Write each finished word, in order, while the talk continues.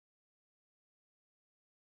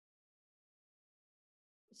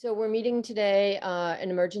So we're meeting today, an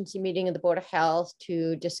emergency meeting of the Board of Health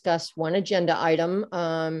to discuss one agenda item,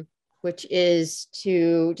 which is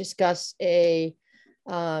to discuss a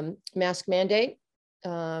mask mandate,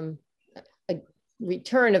 a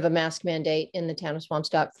return of a mask mandate in the town of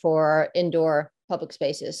Swampscott for indoor public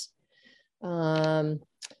spaces.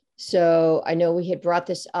 So I know we had brought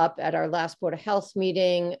this up at our last Board of Health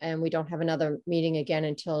meeting, and we don't have another meeting again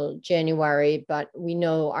until January, but we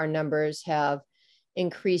know our numbers have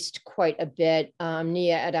increased quite a bit.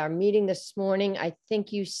 Nia, at our meeting this morning, I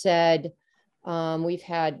think you said we've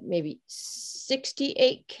had maybe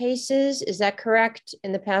 68 cases. Is that correct,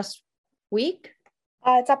 in the past week?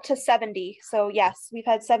 It's up to 70. So yes, we've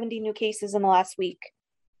had 70 new cases in the last week.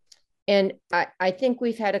 And I think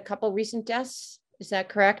we've had a couple recent deaths. Is that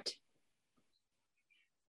correct?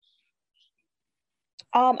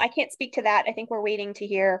 I can't speak to that. I think we're waiting to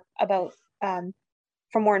hear about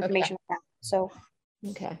for more information on that. So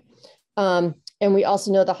okay. And we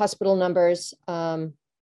also know the hospital numbers are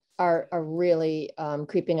really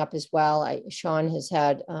creeping up as well. Sean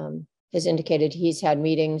has indicated he's had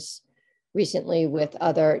meetings recently with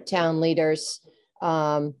other town leaders,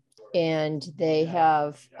 and they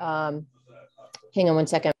have, hang on one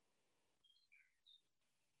second.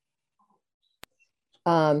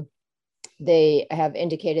 They have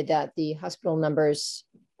indicated that the hospital numbers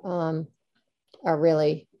are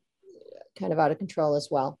really kind of out of control as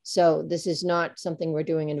well. So this is not something we're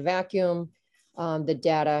doing in a vacuum. The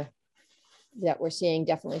data that we're seeing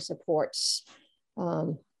definitely supports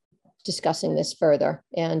discussing this further.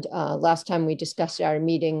 And last time we discussed at our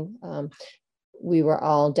meeting, we were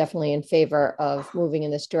all definitely in favor of moving in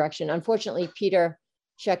this direction. Unfortunately, Peter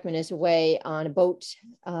Scheckman is away on a boat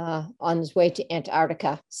on his way to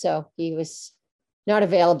Antarctica. So he was not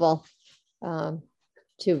available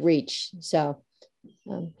to reach. So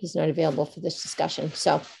he's not available for this discussion.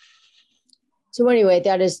 So anyway,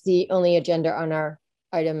 that is the only agenda on our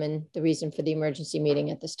item and the reason for the emergency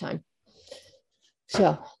meeting at this time.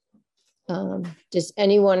 So does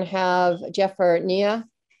anyone have, Jeff or Nia,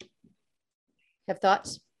 have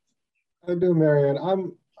thoughts? I do, Marianne.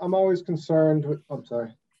 I'm always concerned with, I'm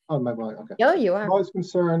sorry, on my mind, okay. No, you are. I'm always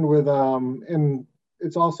concerned with, and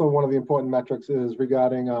it's also one of the important metrics is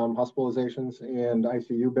regarding hospitalizations and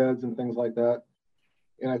ICU beds and things like that.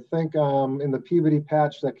 And I think in the Peabody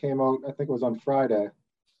patch that came out, I think it was on Friday,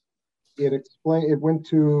 it explained, it went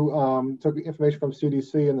to, took information from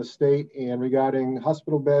CDC and the state and regarding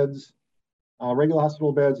hospital beds, regular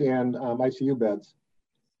hospital beds and ICU beds.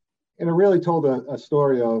 And it really told a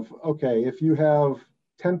story of, okay, if you have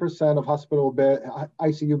 10% of hospital bed,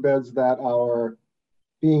 ICU beds that are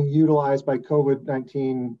being utilized by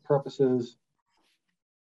COVID-19 purposes,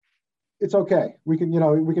 it's okay. We can,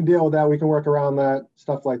 we can deal with that. We can work around that,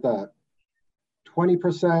 stuff like that.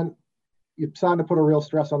 20%, you're starting to put a real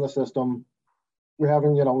stress on the system. We're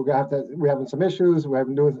having, we're having some issues. We're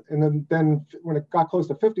having to do, and then when it got close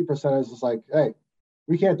to 50%, it's just like, hey,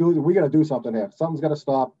 we can't do it. We got to do something here. Something's got to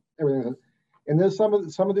stop. Everything. And there's some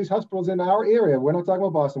of these hospitals in our area. We're not talking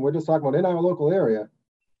about Boston. We're just talking about in our local area.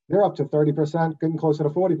 They're up to 30%, getting closer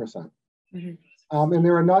to 40%. Mm-hmm. And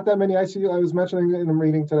there are not that many ICU. I was mentioning in the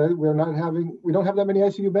meeting today, we don't have that many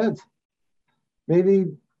ICU beds.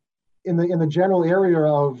 Maybe in the general area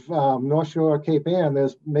of North Shore, Cape Ann,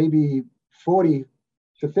 there's maybe 40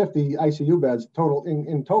 to 50 ICU beds total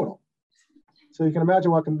in total. So you can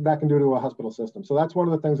imagine what that can do to a hospital system. So that's one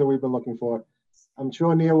of the things that we've been looking for. I'm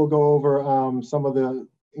sure Nia will go over some of the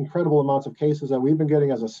incredible amounts of cases that we've been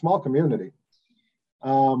getting as a small community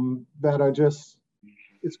that are just,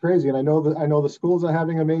 it's crazy. And I know the schools are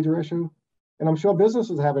having a major issue, and I'm sure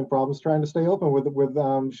businesses are having problems trying to stay open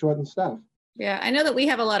with shortened staff. Yeah, I know that we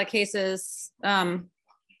have a lot of cases,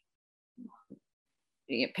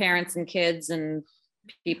 parents and kids and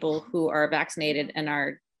people who are vaccinated and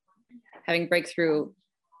are having breakthrough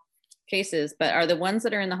cases, but are the ones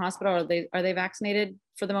that are in the hospital, are they vaccinated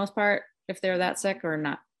for the most part if they're that sick or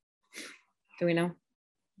not? Do we know?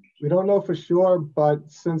 We don't know for sure,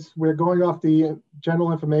 but since we're going off the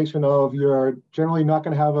general information of you're generally not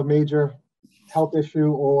going to have a major health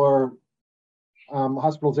issue or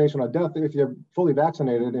hospitalization or death if you're fully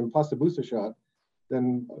vaccinated and plus the booster shot,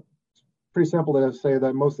 then it's pretty simple to say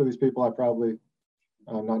that most of these people are probably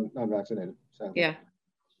not vaccinated. So. Yeah.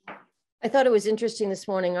 I thought it was interesting this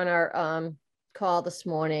morning on our call this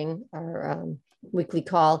morning, our weekly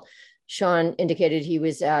call, Sean indicated he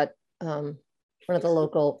was at one of the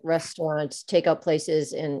local restaurants, takeout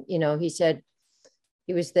places. And, he said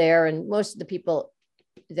he was there and most of the people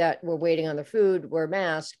that were waiting on the food were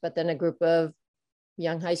masked, but then a group of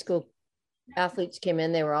young high school athletes came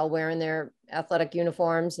in, they were all wearing their athletic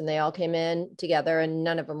uniforms and they all came in together and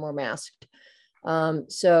none of them were masked.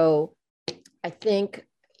 So I think,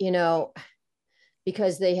 you know,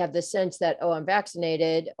 because they have the sense that, oh, I'm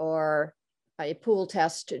vaccinated, or I pool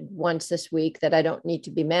test once this week, that I don't need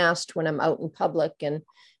to be masked when I'm out in public. And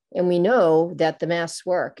we know that the masks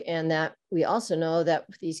work, and that we also know that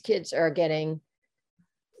these kids are getting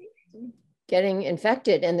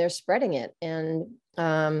infected and they're spreading it. And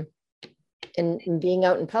being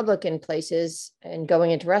out in public in places and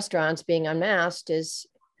going into restaurants, being unmasked it's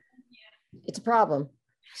a problem.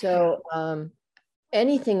 So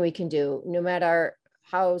anything we can do, no matter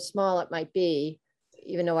how small it might be,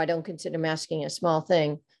 even though I don't consider masking a small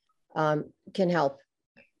thing, can help.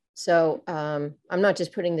 So I'm not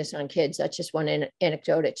just putting this on kids. That's just one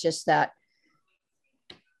anecdote. It's just that,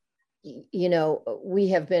 you know, we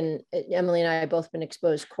have been, Emily and I have both been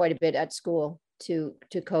exposed quite a bit at school to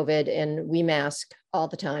COVID, and we mask all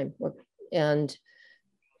the time, and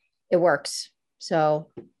it works. So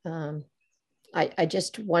I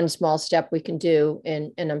just, one small step we can do,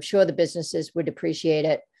 and I'm sure the businesses would appreciate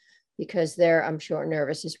it, because they're, I'm sure,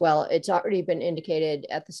 nervous as well. It's already been indicated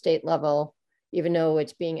at the state level, even though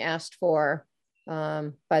it's being asked for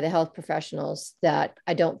by the health professionals, that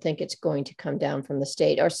I don't think it's going to come down from the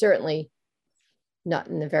state, or certainly not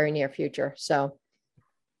in the very near future. So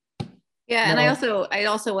yeah, and I also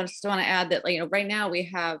want to add that, you know, right now we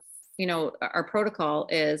have, you know, our protocol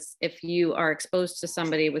is, if you are exposed to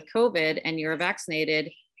somebody with COVID and you're vaccinated,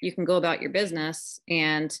 you can go about your business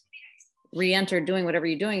and re-enter doing whatever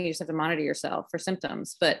you're doing. You just have to monitor yourself for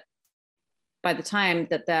symptoms. But by the time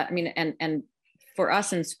I mean, and for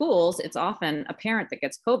us in schools, it's often a parent that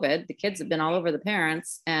gets COVID. The kids have been all over the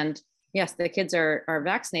parents, and yes, the kids are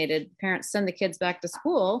vaccinated. Parents send the kids back to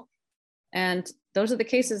school, and those are the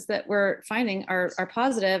cases that we're finding are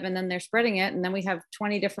positive, and then they're spreading it. And then we have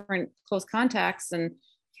 20 different close contacts, and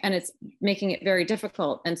it's making it very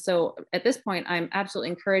difficult. And so at this point, I'm absolutely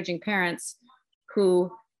encouraging parents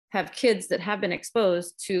who have kids that have been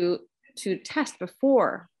exposed to test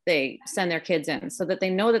before they send their kids in, so that they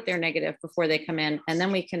know that they're negative before they come in. And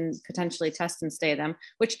then we can potentially test and stay them,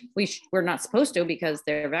 which we're not supposed to, because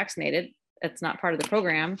they're vaccinated. It's not part of the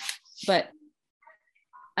program. But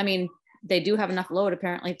I mean, they do have enough load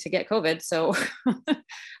apparently to get COVID. So,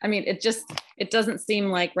 I mean, it doesn't seem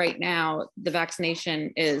like right now the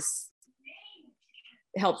vaccination is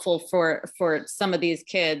helpful for some of these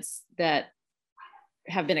kids that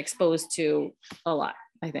have been exposed to a lot,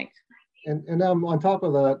 I think. And on top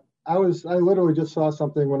of that, I literally just saw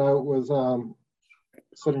something when I was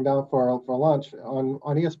sitting down for lunch on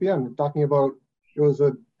ESPN, talking about, it was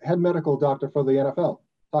a head medical doctor for the NFL,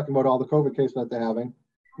 talking about all the COVID cases that they're having.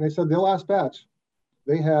 And they said their last batch,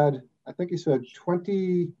 they had, I think he said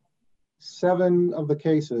 27 of the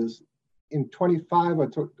cases. In 25 or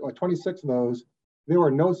 26 of those, there were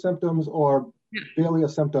no symptoms or barely a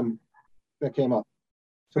symptom that came up.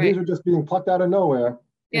 So These are just being plucked out of nowhere,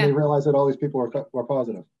 and they realized that all these people were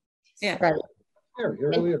positive. Yeah, right. It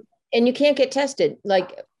really is. And you can't get tested.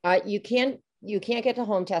 Like you can't get to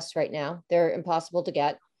home tests right now. They're impossible to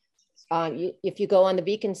get. If you go on the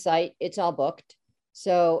Beacon site, it's all booked.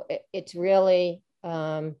 So it's really,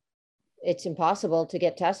 it's impossible to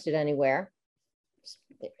get tested anywhere.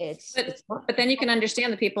 But then you can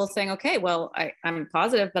understand the people saying, okay, well, I'm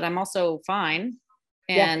positive, but I'm also fine.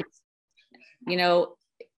 And, you know,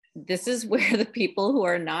 this is where the people who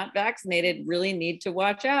are not vaccinated really need to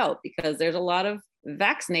watch out, because there's a lot of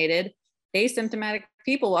vaccinated asymptomatic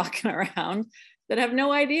people walking around that have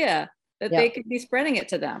no idea that they could be spreading it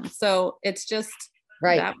to them. So it's just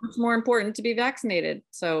that much more important to be vaccinated.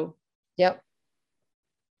 So Yep.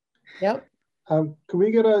 Can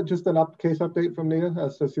we get just an case update from Nina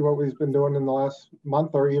as to see what we've been doing in the last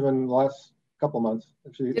month, or even the last couple months?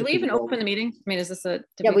 Did we even open the meeting? I mean, is this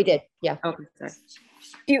we did. Yeah. Okay, sorry.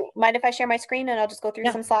 Do you mind if I share my screen and I'll just go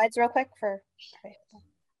through some slides real quick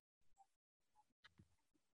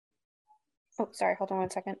oh, sorry, hold on one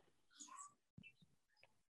second.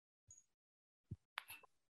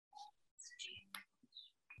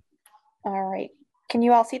 All right, can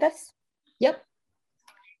you all see this? Yep.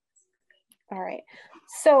 All right,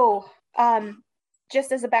 so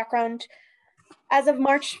just as a background, as of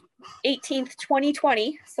March 18th,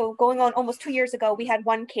 2020, so going on almost 2 years ago, we had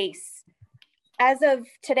one case. As of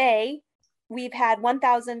today, we've had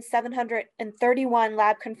 1,731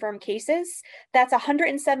 lab confirmed cases. That's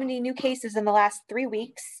 170 new cases in the last 3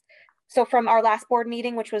 weeks. So from our last board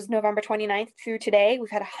meeting, which was November 29th through today, we've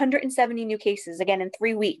had 170 new cases, again, in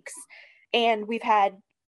 3 weeks. And we've had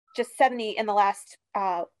just 70 in the last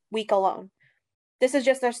week alone. This is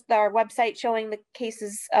just our website showing the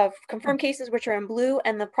cases of confirmed cases, which are in blue,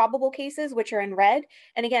 and the probable cases, which are in red.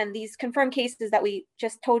 And again, these confirmed cases that we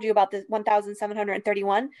just told you about, the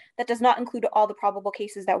 1,731, that does not include all the probable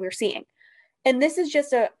cases that we're seeing. And this is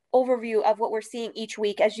just an overview of what we're seeing each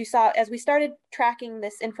week. As you saw, as we started tracking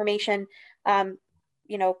this information,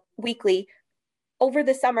 you know, weekly, over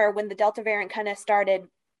the summer when the Delta variant kind of started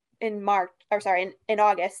in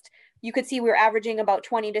August, you could see we were averaging about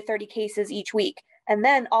 20 to 30 cases each week. And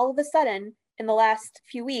then all of a sudden, in the last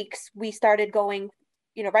few weeks, we started going,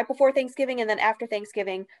 you know, right before Thanksgiving and then after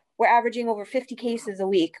Thanksgiving, we're averaging over 50 cases a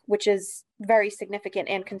week, which is very significant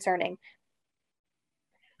and concerning.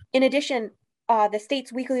 In addition, the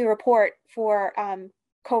state's weekly report for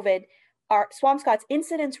COVID, our Swampscott's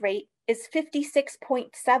incidence rate is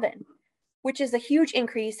 56.7, which is a huge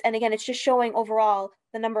increase. And again, it's just showing overall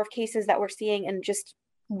the number of cases that we're seeing and just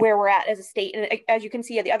where we're at as a state. And as you can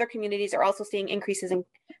see, the other communities are also seeing increases in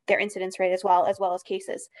their incidence rate as well as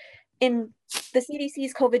cases. In the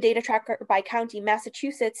CDC's COVID data tracker by county,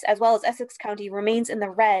 Massachusetts, as well as Essex County, remains in the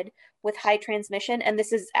red with high transmission. And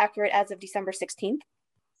this is accurate as of December 16th.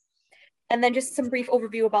 And then just some brief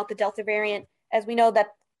overview about the Delta variant. As we know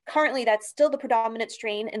that currently that's still the predominant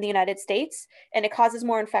strain in the United States, and it causes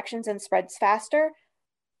more infections and spreads faster.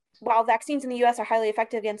 While vaccines in the US are highly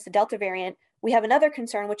effective against the Delta variant, we have another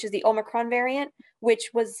concern, which is the Omicron variant,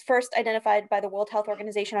 which was first identified by the World Health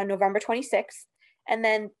Organization on November 26th. And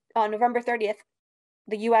then on November 30th,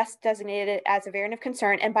 the US designated it as a variant of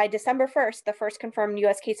concern. And by December 1st, the first confirmed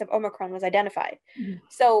US case of Omicron was identified.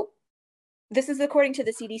 So this is according to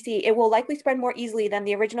the CDC. It will likely spread more easily than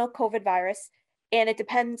the original COVID virus. And it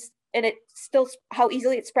depends, and it still, how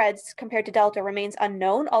easily it spreads compared to Delta remains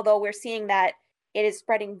unknown, although we're seeing that it is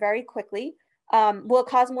spreading very quickly. Will it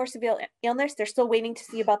cause more severe illness? They're still waiting to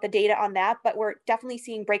see about the data on that, but we're definitely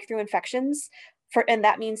seeing breakthrough infections, and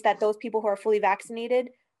that means that those people who are fully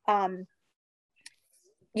vaccinated, you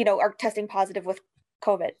know, are testing positive with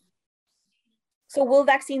COVID. So will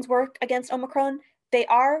vaccines work against Omicron? They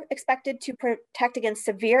are expected to protect against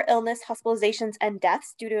severe illness, hospitalizations, and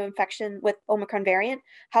deaths due to infection with Omicron variant.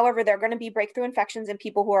 However, there are going to be breakthrough infections in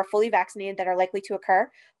people who are fully vaccinated that are likely to occur.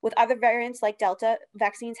 With other variants like Delta,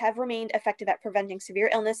 vaccines have remained effective at preventing severe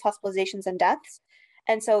illness, hospitalizations, and deaths.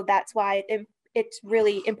 And so that's why it's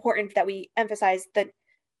really important that we emphasize that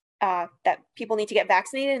that people need to get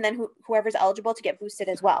vaccinated, and then whoever's eligible to get boosted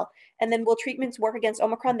as well. And then will treatments work against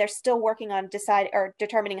Omicron? They're still working on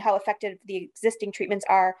determining how effective the existing treatments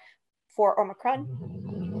are for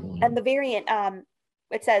Omicron. And the variant,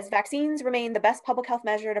 it says vaccines remain the best public health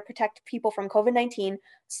measure to protect people from COVID-19,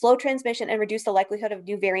 slow transmission, and reduce the likelihood of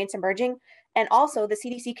new variants emerging. And also the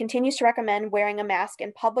CDC continues to recommend wearing a mask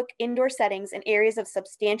in public indoor settings in areas of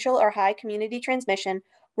substantial or high community transmission,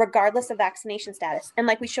 regardless of vaccination status. And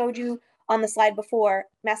like we showed you on the slide before,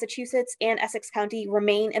 Massachusetts and Essex County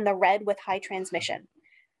remain in the red with high transmission.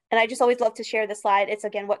 And I just always love to share this slide. It's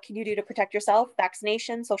again, what can you do to protect yourself?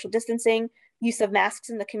 Vaccination, social distancing, use of masks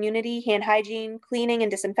in the community, hand hygiene, cleaning and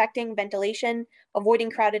disinfecting, ventilation, avoiding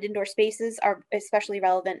crowded indoor spaces are especially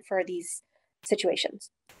relevant for these situations.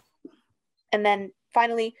 And then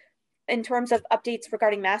finally, in terms of updates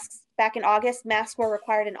regarding masks, back in August, masks were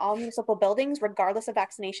required in all municipal buildings, regardless of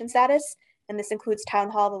vaccination status. And this includes town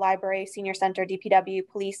hall, the library, senior center, DPW,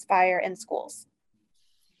 police, fire, and schools.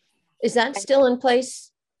 Is that still in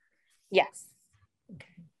place? Yes. Okay.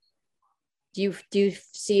 Do you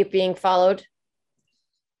see it being followed?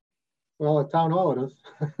 Well, at town hall it is.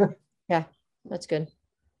 Yeah, that's good.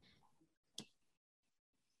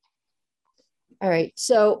 All right,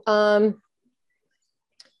 so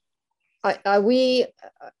are we,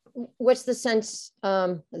 what's the sense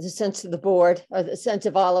of the board, or the sense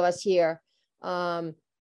of all of us here, of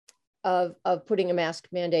putting a mask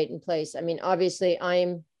mandate in place? I mean, obviously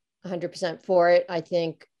I'm 100% for it. I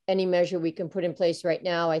think any measure we can put in place right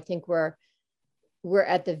now, I think we're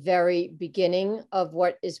at the very beginning of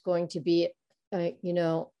what is going to be, you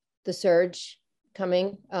know, the surge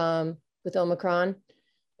coming with Omicron,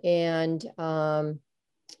 and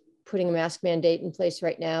putting a mask mandate in place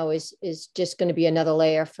right now is just going to be another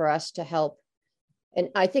layer for us to help. And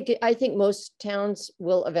I think most towns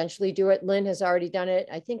will eventually do it. Lynn has already done it.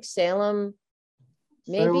 I think Salem,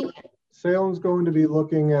 maybe. Salem's going to be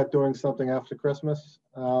looking at doing something after Christmas.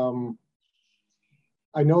 I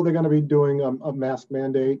know they're going to be doing a mask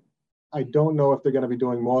mandate. I don't know if they're going to be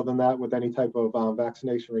doing more than that with any type of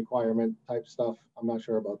vaccination requirement type stuff. I'm not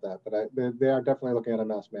sure about that, but they are definitely looking at a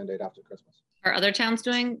mask mandate after Christmas. Are other towns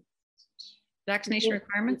doing vaccination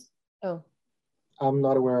requirements? Oh, I'm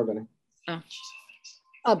not aware of any.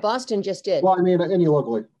 Oh, Boston just did. Well, I mean, any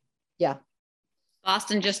locally. Yeah.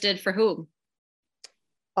 Boston just did for who?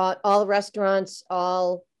 All restaurants,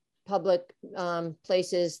 all public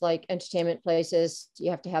places like entertainment places,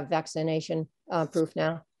 you have to have vaccination proof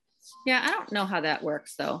now. Yeah, I don't know how that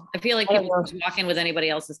works though. I feel like I don't people know. just walk in with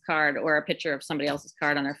anybody else's card or a picture of somebody else's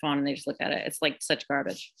card on their phone and they just look at it. It's like such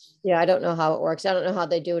garbage. Yeah, I don't know how it works. I don't know how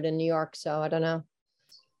they do it in New York, so I don't know.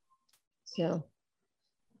 So,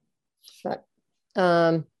 but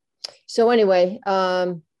so anyway,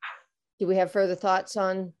 do we have further thoughts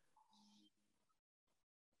on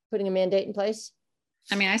putting a mandate in place?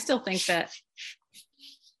 I mean, I still think that,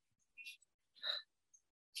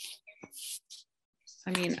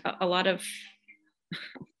 I mean, a lot of,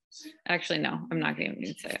 actually, no, I'm not going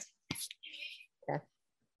to say it. Okay.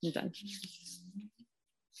 I'm done.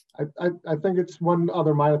 I think it's one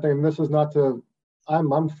other minor thing, and this is not to,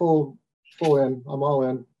 I'm full in, I'm all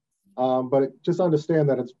in. But just understand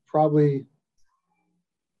that it's probably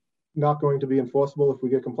not going to be enforceable if we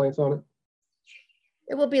get complaints on it.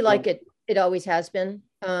 It will be like it always has been.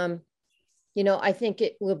 You know, I think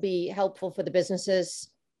it will be helpful for the businesses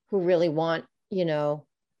who really want, you know,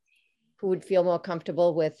 who would feel more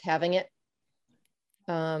comfortable with having it.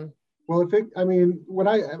 Well, I mean, when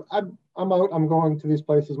I'm out, I'm going to these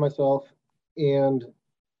places myself, and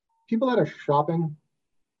people that are shopping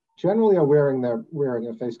generally are wearing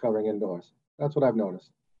a face covering indoors. That's what I've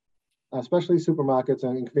noticed, especially supermarkets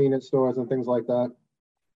and convenience stores and things like that.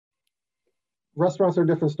 Restaurants are a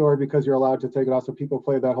different story because you're allowed to take it off. So people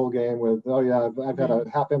play that whole game with, oh yeah, I've had a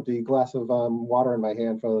half empty glass of water in my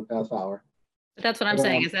hand for the past hour. But that's what I'm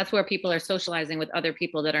saying is that's where people are socializing with other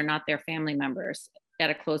people that are not their family members at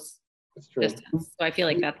a close distance. So I feel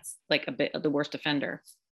like that's like a bit of the worst offender.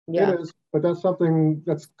 Yeah. It is, but that's something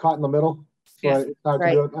that's caught in the middle. So Yes. it's hard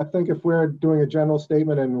to do it. I think if we're doing a general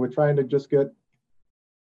statement and we're trying to just get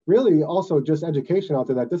really also just education out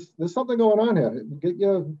there that there's something going on here.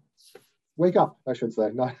 Wake up, I should say,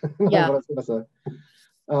 not Yeah. what I was going to say.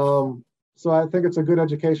 So I think it's a good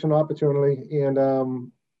educational opportunity, and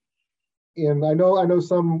I know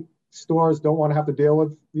some stores don't want to have to deal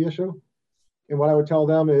with the issue. And what I would tell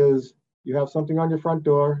them is, you have something on your front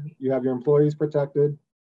door, you have your employees protected.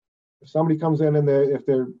 If somebody comes in and if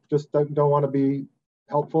they're just don't want to be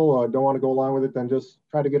helpful or don't want to go along with it, then just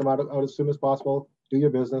try to get them out as soon as possible. Do your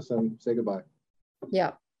business and say goodbye.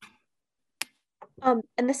 Yeah.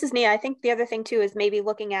 And this is Nia. I think the other thing too is maybe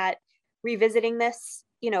looking at revisiting this.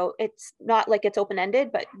 You know, it's not like it's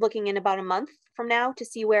open-ended, but looking in about a month from now to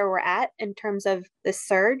see where we're at in terms of this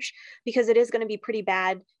surge, because it is going to be pretty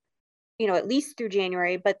bad, you know, at least through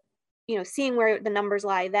January, but, you know, seeing where the numbers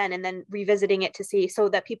lie then and then revisiting it to see so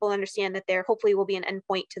that people understand that there hopefully will be an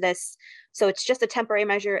endpoint to this. So it's just a temporary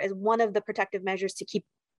measure as one of the protective measures to keep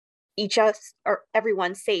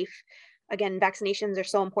everyone safe. Again, vaccinations are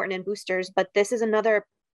so important in boosters, but this is another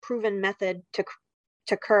proven method to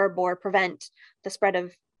curb or prevent the spread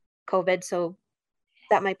of COVID. So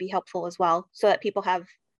that might be helpful as well, so that people have,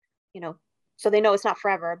 you know, so they know it's not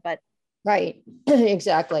forever, but. Right.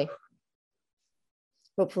 Exactly.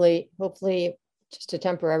 Hopefully just a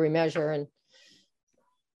temporary measure. And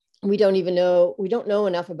we don't know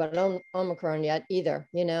enough about Omicron yet either,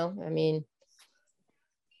 you know, I mean,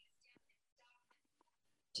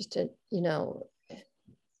 just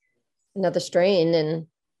another strain, and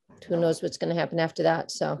who knows what's going to happen after that.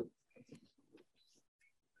 So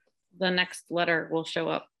The next letter will show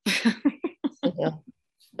up. yeah.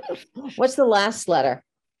 What's the last letter?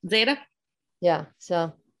 Zeta? Yeah.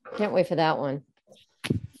 So can't wait for that one.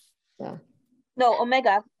 Yeah. No,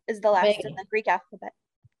 Omega is the last Omega. in the Greek alphabet.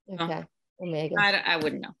 Okay. Omega. I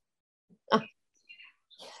wouldn't know.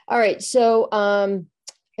 All right. So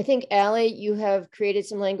I think Allie, you have created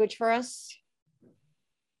some language for us.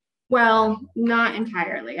 Well, not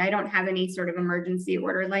entirely. I don't have any sort of emergency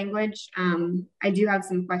order language. I do have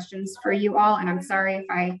some questions for you all, and I'm sorry if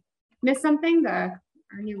I missed something. Our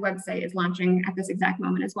new website is launching at this exact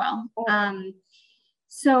moment as well.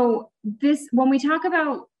 So when we talk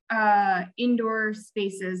about indoor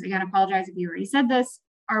spaces, again, I apologize if you already said this,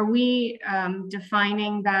 are we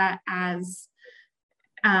defining that as,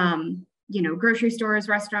 grocery stores,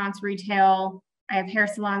 restaurants, retail? I have hair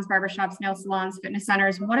salons, barbershops, nail salons, fitness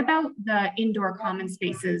centers. What about the indoor common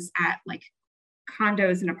spaces at like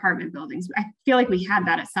condos and apartment buildings? I feel like we had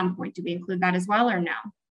that at some point. Do we include that as well or no?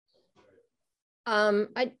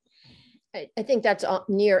 I think that's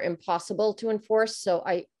near impossible to enforce. So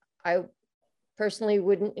I personally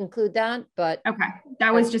wouldn't include that, but. Okay.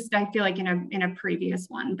 That was just, I feel like in a previous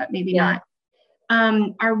one, but maybe Yeah.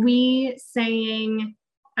 not. Are we saying,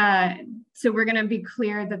 so we're going to be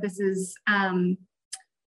clear that this is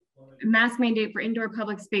mask mandate for indoor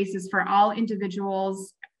public spaces for all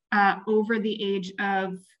individuals over the age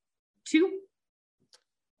of 2.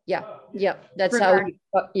 Yeah, that's how,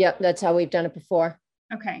 that's how we've done it before.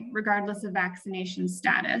 Okay, regardless of vaccination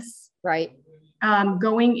status. Right.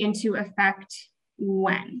 Going into effect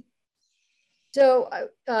when? So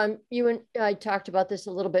you and I talked about this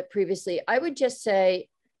a little bit previously. I would just say,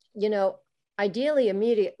 you know, ideally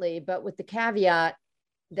immediately, but with the caveat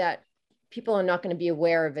that people are not going to be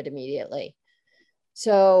aware of it immediately.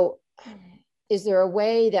 So is there a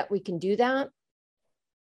way that we can do that?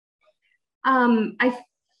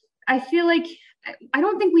 I feel like, I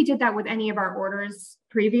don't think we did that with any of our orders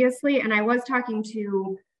previously. And I was talking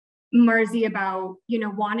to Marzi about, you know,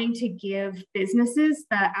 wanting to give businesses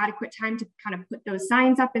the adequate time to kind of put those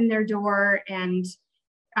signs up in their door. And,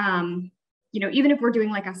 you know, even if we're doing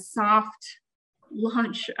like a soft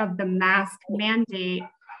launch of the mask mandate,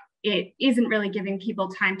 it isn't really giving people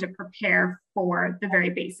time to prepare for the very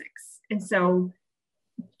basics. And so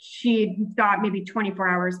she thought maybe 24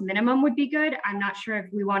 hours minimum would be good. I'm not sure if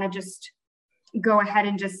we want to just go ahead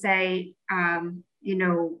and just say, you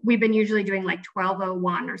know, we've been usually doing like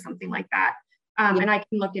 12:01 or something like that. And I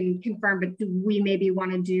can look and confirm, but do we maybe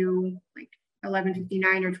want to do like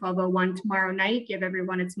 11:59 or 12:01 tomorrow night? Give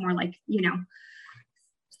everyone, it's more like, you know,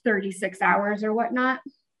 36 hours or whatnot.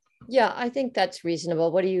 Yeah, I think that's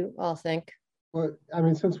reasonable. What do you all think? Well, I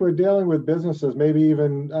mean, since we're dealing with businesses, maybe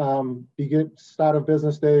even begin start of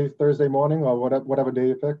business day Thursday morning or whatever day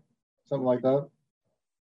you pick, something like that.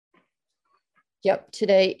 Yep.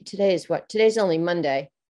 Today is what? Today's only Monday.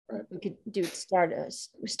 Right. We could do start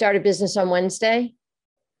a business on Wednesday.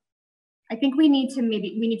 I think we need to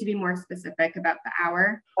be more specific about the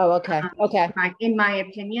hour. Oh, okay. Okay. In my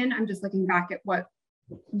opinion, I'm just looking back at what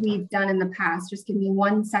we've done in the past. Just give me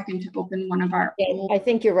 1 second to open one of our. Yeah, I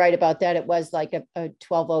think you're right about that. It was like a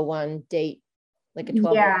 12:01 date, like a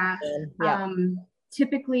 12. Yeah.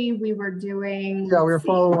 Typically we were doing. Yeah, we were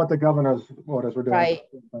following what the governor's orders were doing. Right.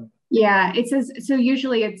 Yeah, it says, so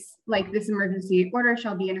usually it's like this emergency order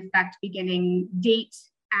shall be in effect beginning date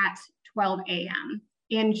at 12 a.m.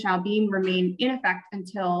 and shall remain in effect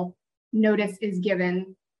until notice is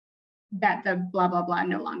given that the blah, blah, blah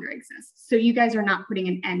no longer exists. So you guys are not putting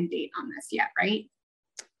an end date on this yet, right?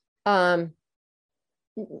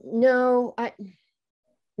 No, I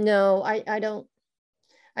don't.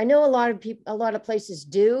 I know a lot of places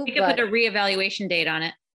do. We could put a reevaluation date on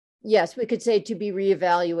it. Yes, we could say to be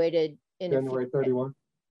reevaluated in January 31.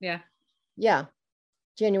 Yeah. Yeah.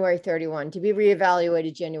 January 31, to be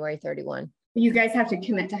reevaluated January 31. You guys have to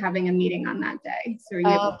commit to having a meeting on that day. So are you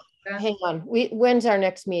able to hang on. When's our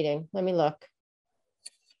next meeting? Let me look.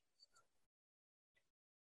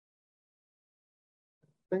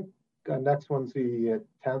 I think next one's the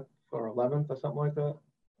 10th or 11th or something like that.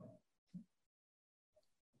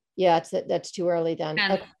 Yeah, that's too early then.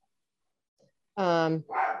 Okay.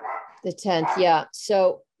 The 10th, yeah.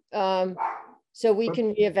 So we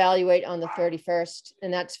can reevaluate on the 31st,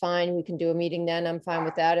 and that's fine. We can do a meeting then. I'm fine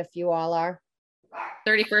with that if you all are.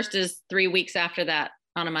 31st is 3 weeks after that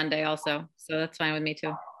on a Monday also. So that's fine with me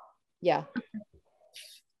too. Yeah.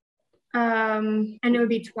 And it would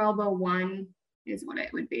be 12:01 is what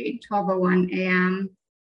it would be, 12:01 a.m.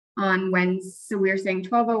 on Wednesday. So we're saying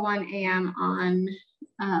 12:01 a.m. on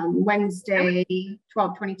Wednesday,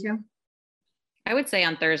 12:22. I would say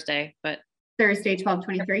on Thursday, but Thursday,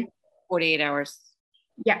 12:23. 48 hours.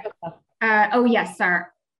 Yeah. Oh yes,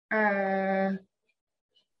 sir.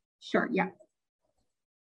 Sure. Yeah.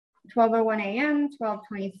 12:01 a.m.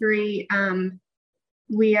 12:23.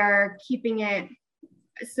 We are keeping it.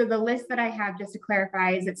 So the list that I have, just to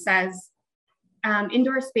clarify, is it says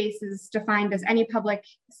indoor spaces defined as any public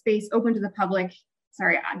space open to the public.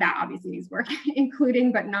 Sorry, that obviously needs work,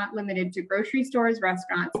 including but not limited to grocery stores,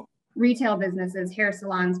 restaurants, retail businesses, hair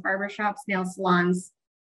salons, barbershops, nail salons,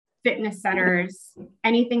 fitness centers,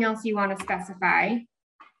 anything else you want to specify.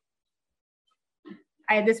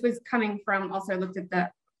 This was coming from, also looked at the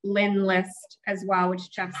Lynn list as well,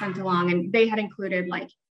 which Jeff sent along, and they had included like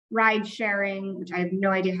ride sharing, which I have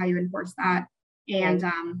no idea how you enforce that. And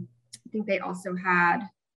I think they also had,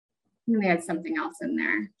 they had something else in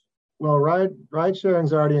there. Well, ride sharing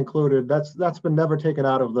is already included. That's been never taken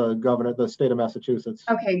out of the state of Massachusetts.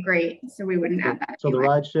 Okay, great. So we wouldn't add that. So the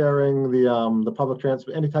ride sharing, the public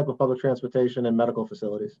transport, any type of public transportation and medical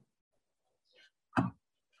facilities.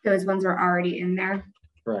 Those ones are already in there.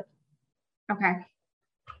 Correct. Okay.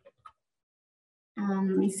 Let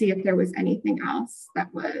me see if there was anything else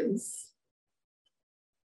that was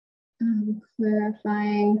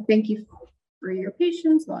clarifying. Thank you for your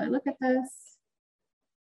patience while I look at this.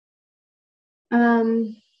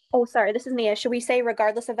 Oh, sorry, this is Nia. Should we say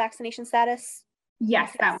regardless of vaccination status?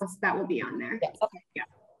 Yes, that will be on there. Yes. Okay.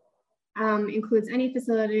 Yeah. Includes any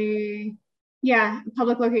facility. Yeah,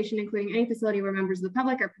 public location, including any facility where members of the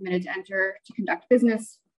public are permitted to enter to conduct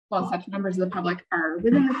business while such members of the public are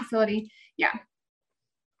within the facility. Yeah.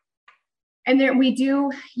 And there we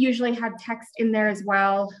do usually have text in there as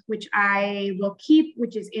well, which I will keep,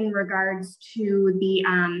 which is in regards to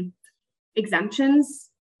the exemptions.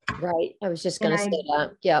 Right. I was just going to And say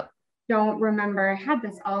that. Yep. Don't remember, I had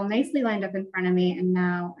this all nicely lined up in front of me and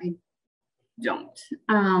now I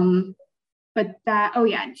don't. But that, oh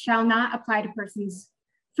yeah, shall not apply to persons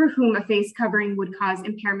for whom a face covering would cause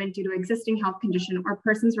impairment due to existing health condition or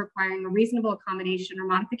persons requiring a reasonable accommodation or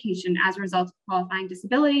modification as a result of qualifying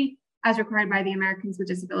disability as required by the Americans with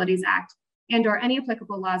Disabilities Act and or any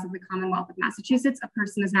applicable laws of the Commonwealth of Massachusetts. A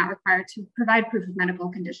person is not required to provide proof of medical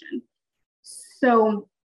condition. So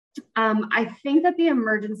I think that the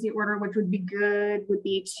emergency order, which would be good, would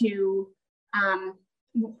be to,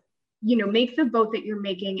 you know, make the vote that you're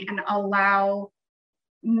making and allow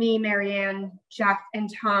me, Marianne, Jeff, and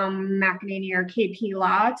Tom McEnany or KP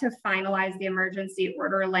Law to finalize the emergency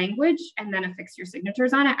order language and then affix your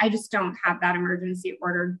signatures on it. I just don't have that emergency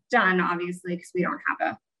order done, obviously, because we don't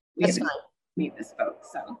have we That's haven't fine. made this vote.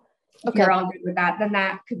 So if Okay. you're all good with that, then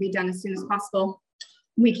that could be done as soon as possible.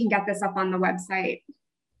 We can get this up on the website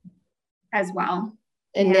as well.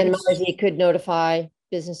 And then And- Margie could notify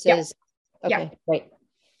businesses. Yeah. Okay, great.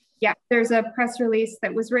 Yeah, there's a press release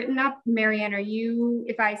that was written up. Marianne, are you,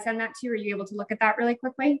 if I send that to you, are you able to look at that really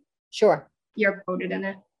quickly? Sure. You're quoted in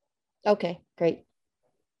it. Okay, great.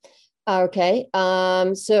 Okay,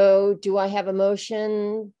 so do I have a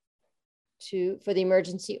motion for the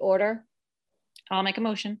emergency order? I'll make a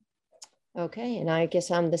motion. Okay, and I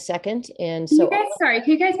guess I'm the second, and Can so. you guys, sorry,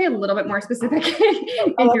 can you guys be a little bit more specific?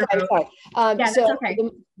 in Oh, your okay, vote? sorry. Yeah, that's So okay.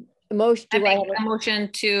 the motion, I do I make have, a motion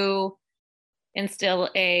to instill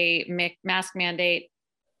a mask mandate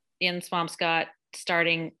in Swampscott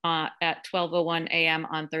starting at 12:01 a.m.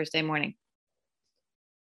 on Thursday morning.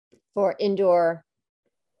 for indoor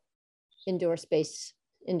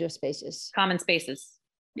spaces? Common spaces.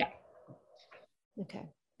 Okay,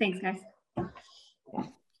 Thanks, guys.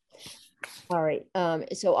 all right.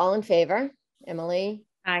 So all in favor, Emily?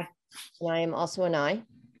 Aye. And I am also an aye.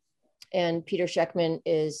 And Peter Scheckman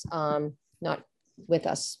is not with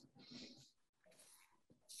us.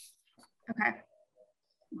 Okay.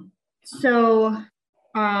 So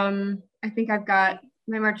I think I've got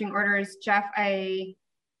my marching orders. Jeff,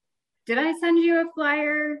 did I send you a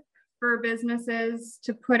flyer for businesses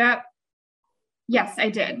to put up? Yes, I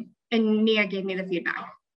did. And Nia gave me the feedback.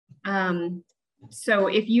 So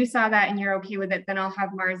if you saw that and you're okay with it, then I'll have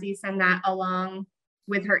Marzi send that along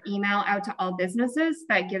with her email out to all businesses.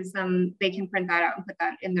 That gives them, they can print that out and put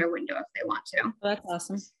that in their window if they want to. Well, that's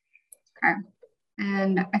awesome. Okay.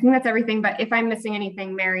 And I think that's everything, but if I'm missing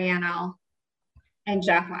anything, Marianne, and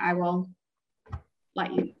Jeff, I will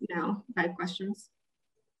let you know if I have questions.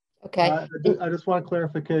 Okay, I just want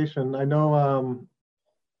clarification. I know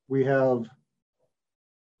we have,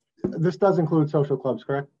 this does include social clubs,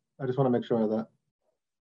 correct? I just want to make sure of that.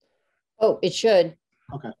 oh, it should.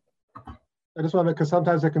 I just want to, because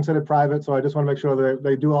sometimes they're considered private, so I just want to make sure that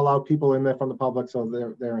they do allow people in there from the public, so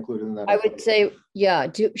they're included in that. I would say, yeah,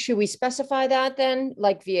 should we specify that then,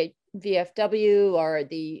 like via VFW or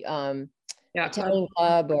the Yeah. Italian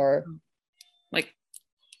club or? Like,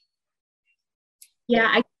 Yeah,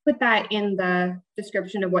 I put that in the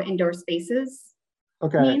description of what indoor spaces.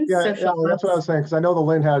 Okay, means yeah, social yeah, that's what I clubs. was saying, because I know the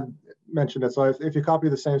Lynn had mentioned it, so if you copy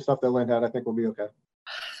the same stuff that Lynn had, I think we'll be okay.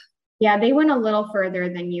 Yeah, they went a little further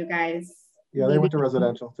than you guys. Yeah, they went to maybe-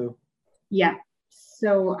 residential too. Yeah,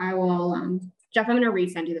 so I will, Jeff, I'm gonna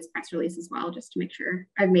resend you this press release as well, just to make sure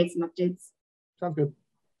I've made some updates. Sounds good.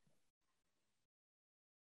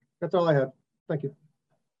 That's all I had. Thank you.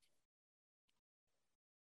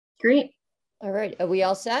 Great. All right, are we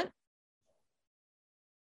all set?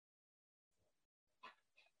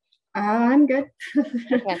 I'm good.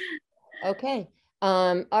 Okay. Okay,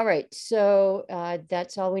 all right, so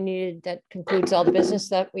that's all we needed. That concludes all the business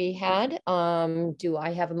that we had. Do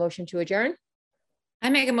I have a motion to adjourn? I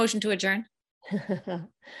make a motion to adjourn.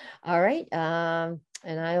 All right, and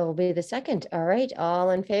I will be the second. All right,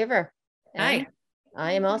 all in favor? Aye.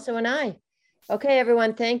 I am also an aye. Okay,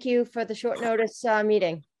 everyone, thank you for the short notice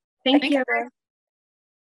meeting. Thank Thank you. you.